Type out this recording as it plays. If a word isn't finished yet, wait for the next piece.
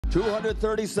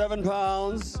237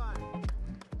 pounds,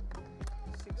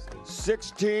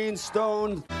 16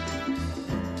 stone,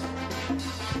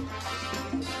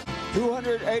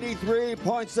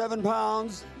 283.7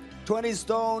 pounds, 20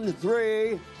 stone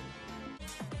 3.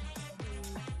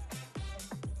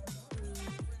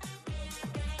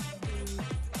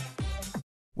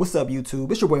 What's up,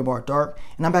 YouTube? It's your boy Mark Dark,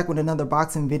 and I'm back with another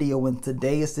boxing video. And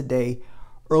today is the day.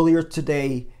 Earlier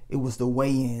today, it was the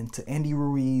weigh-in to Andy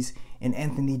Ruiz and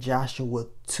Anthony Joshua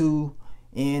 2.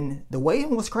 And the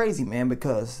weigh-in was crazy, man,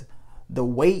 because the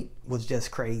weight was just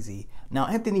crazy. Now,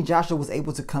 Anthony Joshua was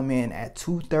able to come in at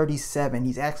 237.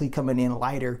 He's actually coming in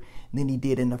lighter than he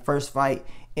did in the first fight,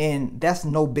 and that's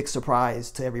no big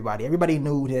surprise to everybody. Everybody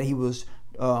knew that he was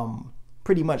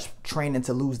pretty much training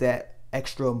to lose that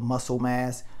extra muscle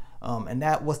mass, and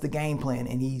that was the game plan.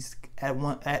 And he's at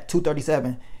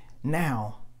 237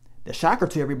 now. The shocker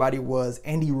to everybody was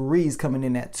Andy Ruiz coming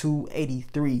in at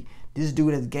 283. This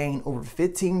dude has gained over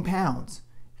 15 pounds.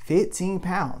 15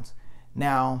 pounds.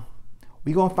 Now,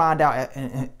 we're going to find out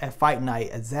at fight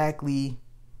night exactly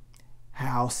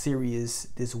how serious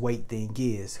this weight thing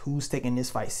is. Who's taking this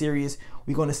fight serious?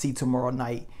 We're going to see tomorrow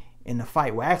night in the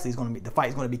fight. Well, actually, the fight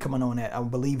is going to be coming on at, I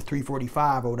believe,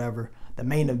 3:45 or whatever. The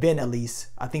main event, at least.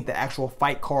 I think the actual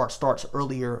fight card starts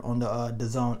earlier on the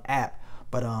DAZN app.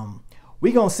 But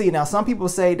we're going to see. Now, some people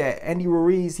say that Andy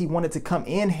Ruiz, he wanted to come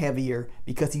in heavier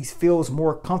because he feels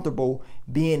more comfortable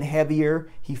being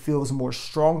heavier. He feels more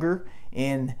stronger.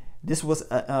 And this was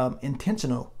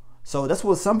intentional. So that's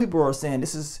what some people are saying.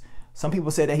 Some people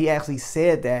say that he actually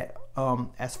said that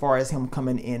as far as him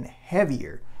coming in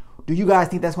heavier. Do you guys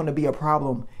think that's going to be a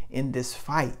problem in this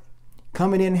fight?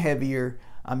 Coming in heavier,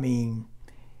 I mean,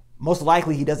 most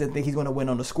likely he doesn't think he's going to win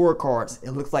on the scorecards.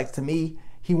 It looks like to me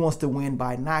he wants to win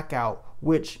by knockout,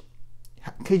 which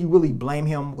could you really blame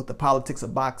him with the politics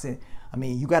of boxing? I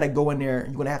mean, you got to go in there and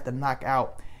you're going to have to knock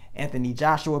out Anthony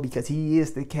Joshua because he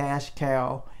is the cash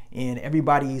cow, and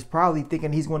everybody is probably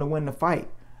thinking he's going to win the fight.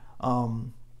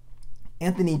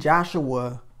 Anthony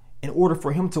Joshua, in order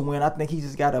for him to win, I think he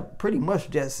just got to pretty much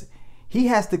he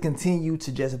has to continue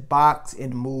to just box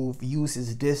and move, use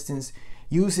his distance,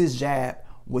 use his jab.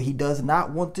 What he does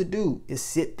not want to do is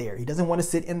sit there. He doesn't want to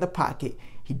sit in the pocket.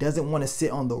 He doesn't want to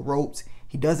sit on the ropes.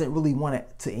 He doesn't really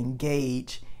want to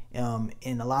engage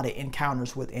in a lot of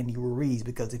encounters with Andy Ruiz,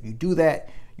 because if you do that,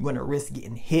 you're going to risk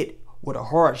getting hit with a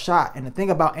hard shot. And the thing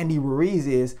about Andy Ruiz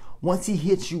is, once he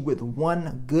hits you with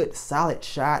one good solid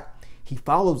shot, he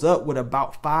follows up with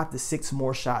about 5 to 6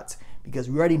 more shots, because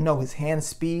we already know his hand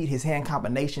speed, his hand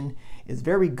combination is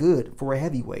very good for a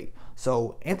heavyweight.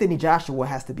 So Anthony Joshua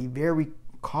has to be very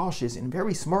cautious and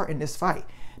very smart in this fight.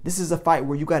 This is a fight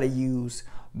where you got to use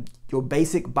your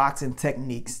basic boxing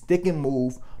techniques, stick and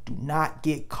move. Do not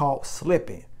get caught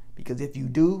slipping, because if you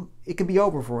do, it could be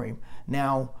over for him.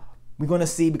 Now, we're going to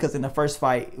see, because in the first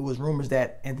fight, it was rumors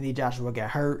that Anthony Joshua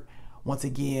got hurt once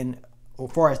again,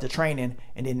 as far as the training,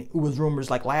 and then it was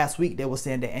rumors like last week they were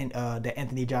saying that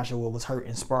Anthony Joshua was hurt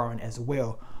in sparring as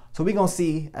well. So we're going to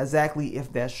see exactly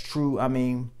if that's true. I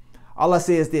mean, all I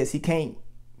say is this: he can't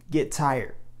get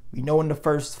tired. We know in the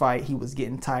first fight he was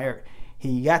getting tired.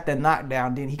 He got the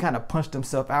knockdown, then he kind of punched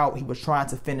himself out. He was trying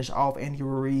to finish off Andy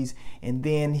Ruiz, and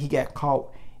then he got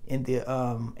caught in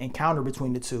the encounter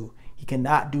between the two. He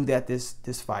cannot do that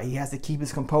this fight. He has to keep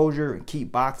his composure and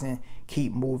keep boxing,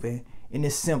 keep moving, and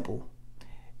it's simple.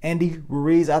 Andy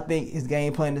Ruiz, I think his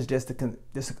game plan is just to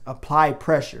apply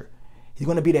pressure. He's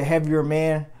going to be the heavier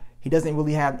man. He doesn't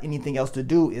really have anything else to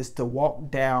do, is to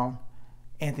walk down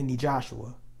Anthony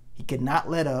Joshua. He cannot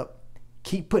let up.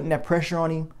 Keep putting that pressure on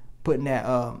him, putting that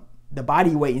the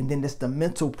body weight, and then just the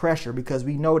mental pressure, because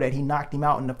we know that he knocked him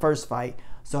out in the first fight.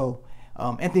 So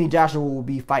Anthony Joshua will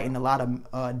be fighting a lot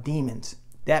of demons.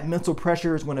 That mental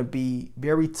pressure is going to be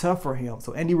very tough for him.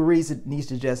 So Andy Ruiz needs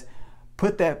to just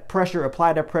put that pressure,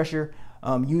 apply that pressure,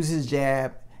 use his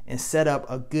jab, and set up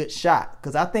a good shot.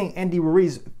 Because I think Andy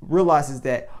Ruiz realizes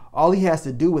that all he has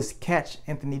to do is catch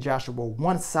Anthony Joshua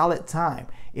one solid time.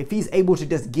 If he's able to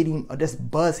just get him or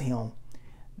just buzz him,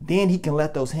 then he can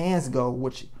let those hands go,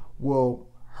 which will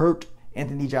hurt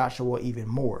Anthony Joshua even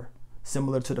more,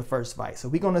 similar to the first fight. So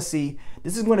we're going to see.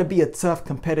 This is going to be a tough,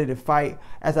 competitive fight.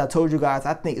 As I told you guys,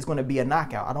 I think it's going to be a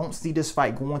knockout. I don't see this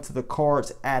fight going to the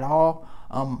cards at all.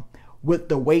 With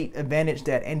the weight advantage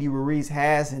that Andy Ruiz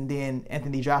has, and then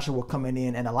Anthony Joshua coming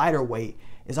in at a lighter weight,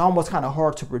 it's almost kind of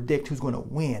hard to predict who's going to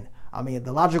win. I mean,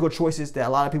 the logical choices that a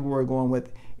lot of people were going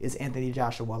with is Anthony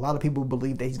Joshua. A lot of people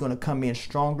believe that he's going to come in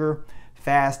stronger,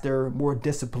 faster, more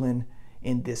disciplined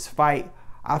in this fight.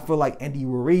 I feel like Andy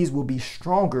Ruiz will be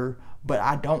stronger, but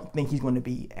I don't think he's going to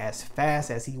be as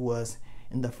fast as he was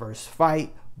in the first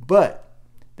fight. But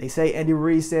they say Andy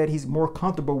Ruiz said he's more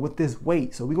comfortable with this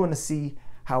weight. So we're going to see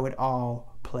how it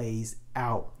all plays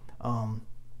out.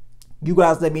 You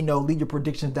guys let me know. Leave your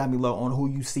predictions down below on who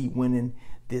you see winning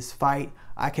this fight.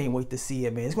 I can't wait to see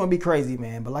it, man. It's going to be crazy,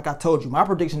 man. But like I told you, my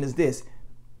prediction is this.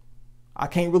 I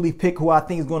can't really pick who I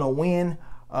think is going to win.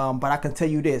 But I can tell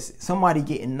you this. Somebody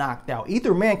getting knocked out.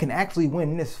 Either man can actually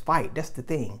win this fight. That's the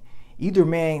thing. Either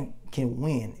man can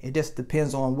win. It just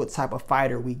depends on what type of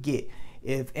fighter we get.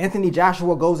 If Anthony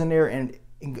Joshua goes in there and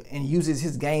uses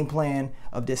his game plan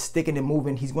of just sticking and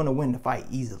moving, he's going to win the fight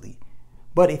easily.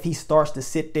 But if he starts to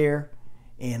sit there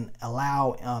and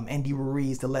allow Andy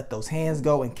Ruiz to let those hands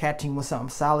go and catch him with something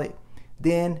solid,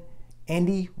 then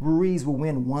Andy Ruiz will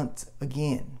win once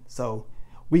again. So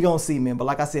we gonna see, man. But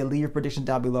like I said, leave your prediction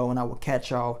down below and I will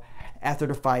catch y'all after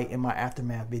the fight in my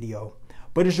aftermath video.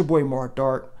 But it's your boy Mark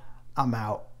Dark. I'm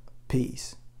out.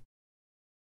 Peace.